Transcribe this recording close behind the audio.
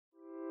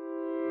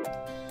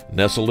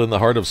Nestled in the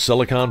heart of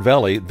Silicon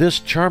Valley, this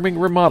charming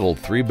remodeled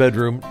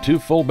 3-bedroom, 2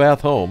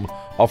 full-bath home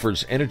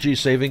offers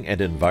energy-saving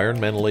and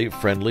environmentally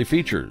friendly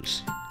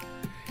features.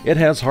 It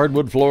has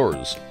hardwood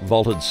floors,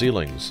 vaulted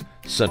ceilings,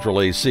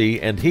 central AC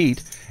and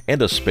heat,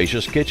 and a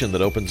spacious kitchen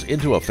that opens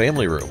into a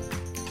family room.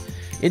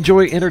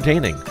 Enjoy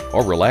entertaining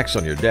or relax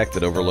on your deck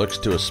that overlooks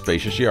to a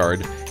spacious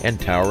yard and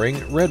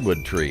towering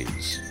redwood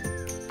trees.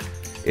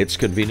 It's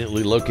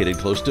conveniently located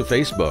close to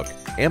Facebook,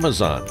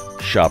 Amazon,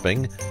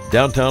 shopping,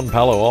 downtown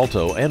Palo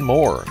Alto, and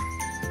more.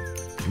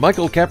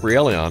 Michael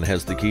Kaprielian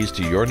has the keys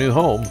to your new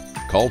home.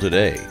 Call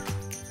today.